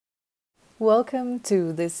Welcome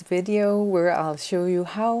to this video where I'll show you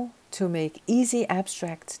how to make easy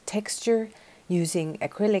abstract texture using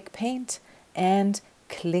acrylic paint and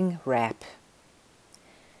cling wrap.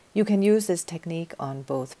 You can use this technique on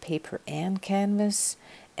both paper and canvas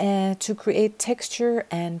to create texture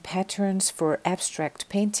and patterns for abstract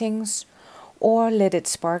paintings, or let it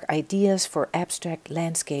spark ideas for abstract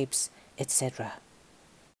landscapes, etc.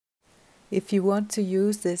 If you want to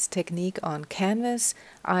use this technique on canvas,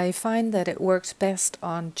 I find that it works best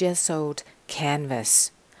on gessoed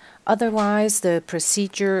canvas. Otherwise, the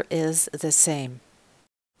procedure is the same.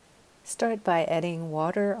 Start by adding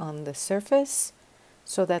water on the surface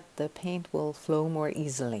so that the paint will flow more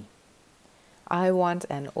easily. I want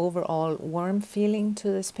an overall warm feeling to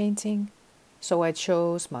this painting, so I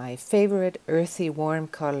chose my favorite earthy warm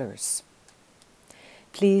colors.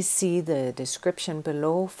 Please see the description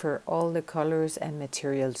below for all the colors and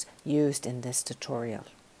materials used in this tutorial.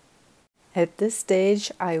 At this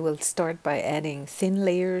stage, I will start by adding thin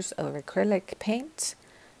layers of acrylic paint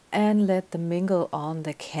and let them mingle on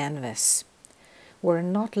the canvas. We're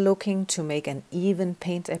not looking to make an even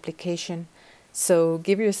paint application, so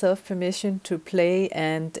give yourself permission to play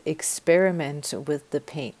and experiment with the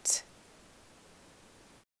paint.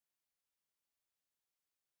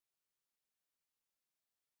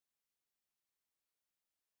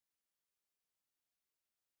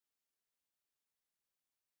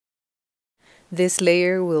 This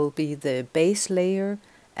layer will be the base layer,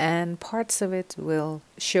 and parts of it will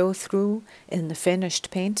show through in the finished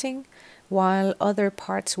painting, while other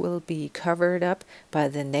parts will be covered up by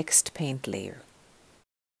the next paint layer.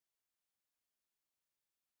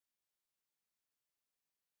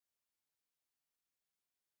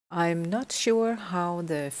 I'm not sure how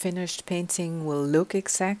the finished painting will look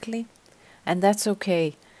exactly, and that's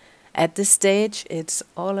okay. At this stage, it's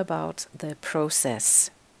all about the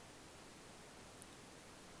process.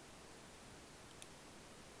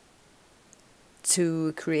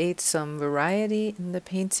 To create some variety in the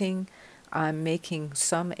painting, I'm making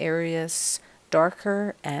some areas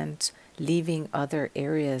darker and leaving other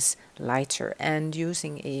areas lighter, and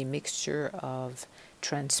using a mixture of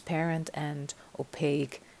transparent and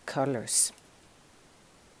opaque colors.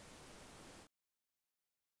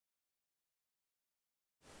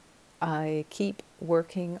 I keep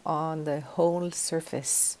working on the whole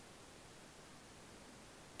surface,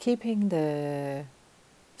 keeping the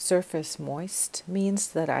surface moist means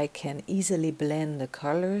that I can easily blend the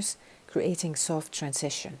colors, creating soft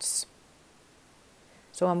transitions.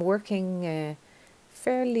 So I'm working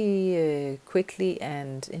fairly quickly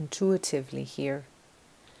and intuitively here.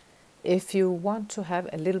 If you want to have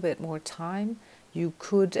a little bit more time, you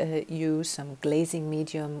could use some glazing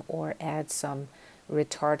medium or add some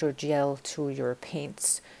retarder gel to your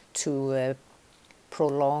paints to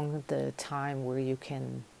prolong the time where you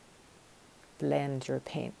can blend your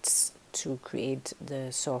paints to create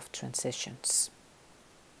the soft transitions.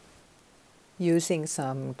 Using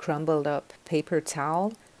some crumbled up paper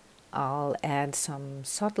towel, I'll add some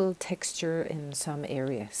subtle texture in some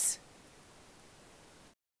areas.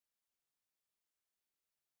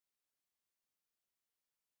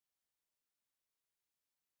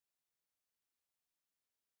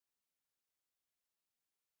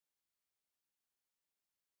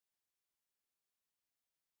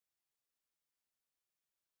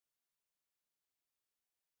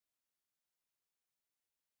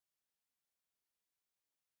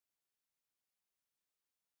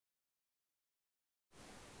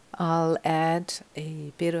 I'll add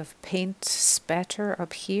a bit of paint spatter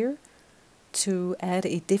up here to add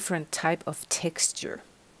a different type of texture.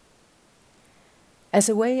 As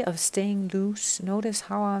a way of staying loose, notice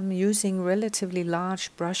how I'm using relatively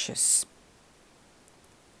large brushes.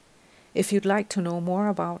 If you'd like to know more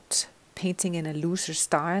about painting in a looser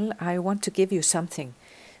style, I want to give you something.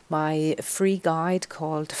 My free guide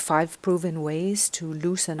called 5 Proven Ways to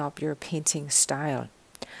Loosen Up Your Painting Style.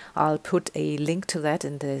 I'll put a link to that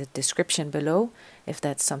in the description below if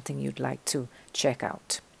that's something you'd like to check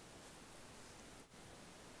out.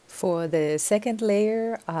 For the second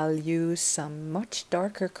layer, I'll use some much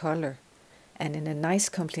darker color and in a nice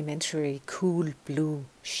complementary cool blue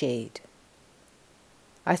shade.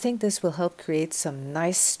 I think this will help create some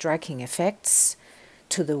nice striking effects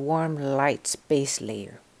to the warm light base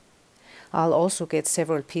layer. I'll also get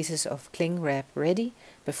several pieces of cling wrap ready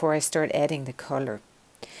before I start adding the color.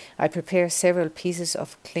 I prepare several pieces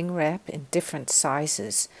of cling wrap in different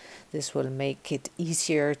sizes. This will make it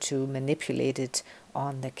easier to manipulate it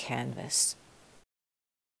on the canvas.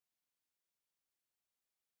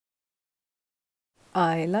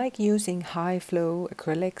 I like using high flow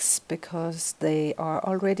acrylics because they are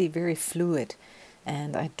already very fluid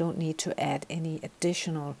and I don't need to add any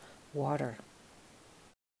additional water.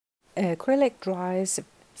 Acrylic dries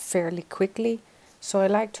fairly quickly, so I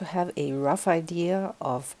like to have a rough idea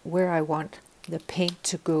of where I want the paint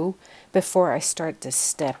to go before I start this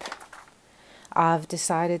step. I've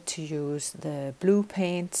decided to use the blue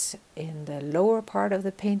paint in the lower part of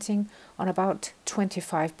the painting on about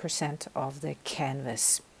 25% of the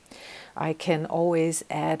canvas. I can always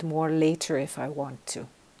add more later if I want to.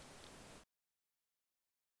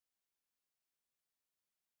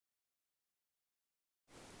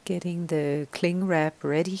 Getting the cling wrap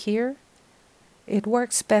ready here. It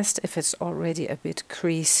works best if it's already a bit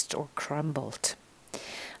creased or crumbled.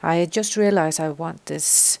 I just realized I want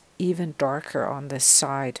this even darker on this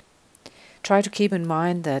side. Try to keep in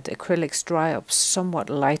mind that acrylics dry up somewhat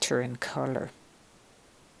lighter in color.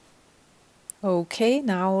 Okay,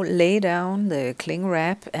 now lay down the cling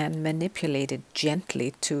wrap and manipulate it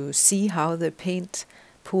gently to see how the paint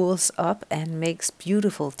pools up and makes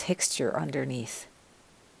beautiful texture underneath.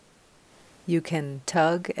 You can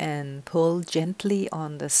tug and pull gently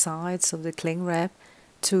on the sides of the cling wrap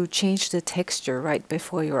to change the texture right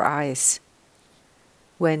before your eyes.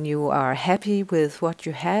 When you are happy with what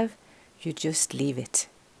you have, you just leave it.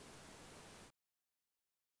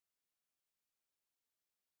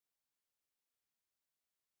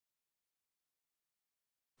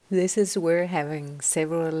 This is where having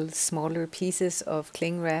several smaller pieces of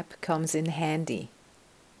cling wrap comes in handy.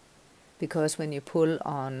 Because when you pull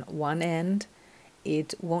on one end,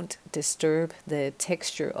 it won't disturb the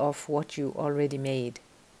texture of what you already made.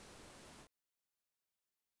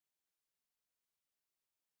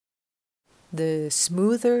 The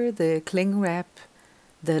smoother the cling wrap,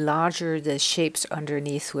 the larger the shapes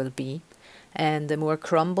underneath will be, and the more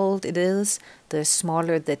crumbled it is, the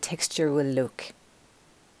smaller the texture will look.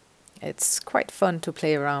 It's quite fun to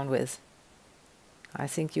play around with. I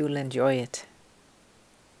think you'll enjoy it.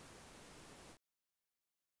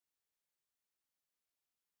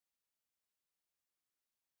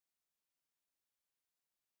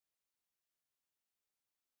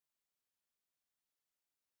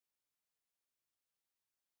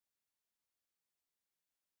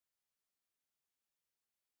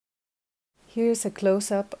 Here's a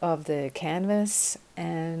close-up of the canvas,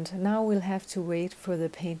 and now we'll have to wait for the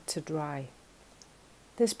paint to dry.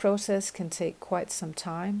 This process can take quite some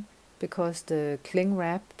time because the cling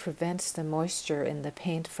wrap prevents the moisture in the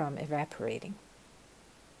paint from evaporating.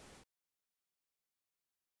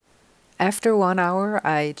 After 1 hour,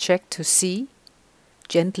 I check to see,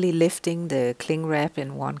 gently lifting the cling wrap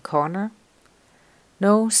in one corner.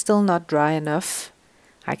 No, still not dry enough.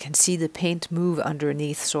 I can see the paint move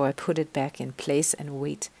underneath, so I put it back in place and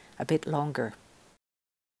wait a bit longer.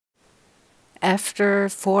 After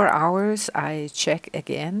 4 hours, I check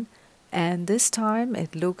again, and this time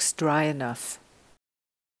it looks dry enough.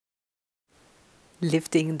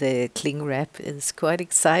 Lifting the cling wrap is quite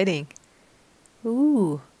exciting.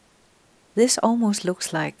 Ooh, this almost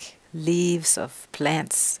looks like leaves of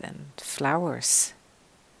plants and flowers.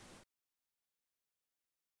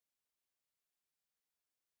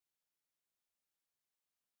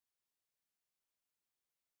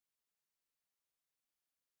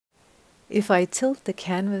 If I tilt the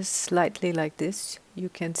canvas slightly like this, you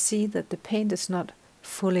can see that the paint is not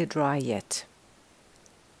fully dry yet.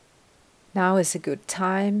 Now is a good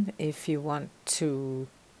time if you want to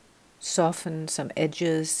soften some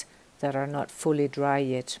edges that are not fully dry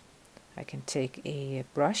yet. I can take a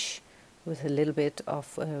brush with a little bit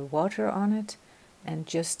of water on it and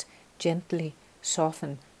just gently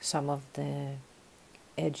soften some of the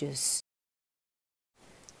edges.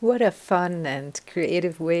 What a fun and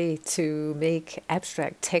creative way to make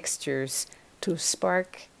abstract textures to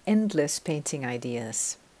spark endless painting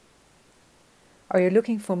ideas. Are you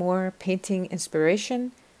looking for more painting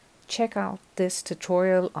inspiration? Check out this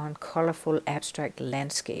tutorial on colorful abstract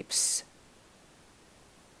landscapes.